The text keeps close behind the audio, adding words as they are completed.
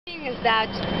Is that,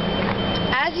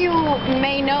 as you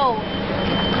may know,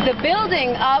 the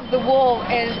building of the wall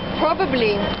is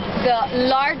probably the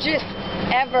largest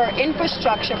ever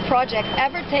infrastructure project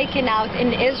ever taken out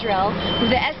in Israel,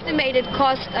 with the estimated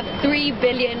cost of $3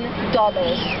 billion.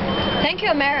 Thank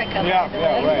you, America. Yeah.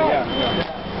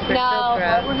 Now,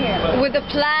 with a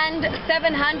planned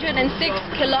 706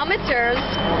 kilometers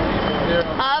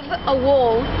of a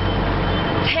wall,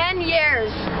 10 years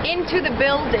into the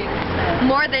building,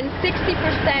 more than 60%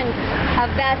 of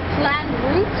that planned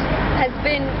route has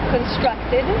been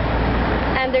constructed,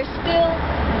 and they're still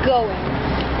going.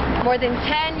 More than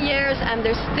 10 years and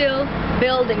they're still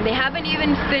building. They haven't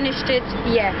even finished it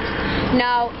yet.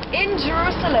 Now, in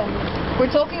Jerusalem,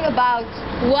 we're talking about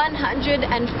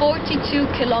 142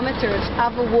 kilometers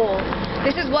of a wall.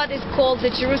 This is what is called the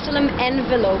Jerusalem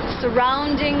envelope,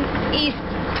 surrounding East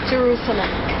Jerusalem.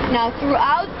 Now,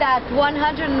 throughout that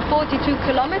 142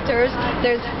 kilometers,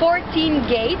 there's 14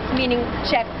 gates, meaning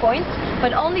checkpoints,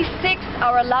 but only 6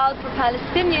 are allowed for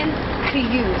Palestinians to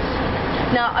use.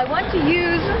 Now, I want to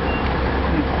use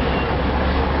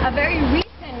a very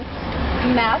recent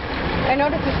map in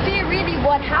order to see really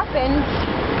what happened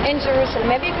in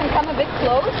Jerusalem. Maybe you can come a bit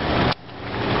close.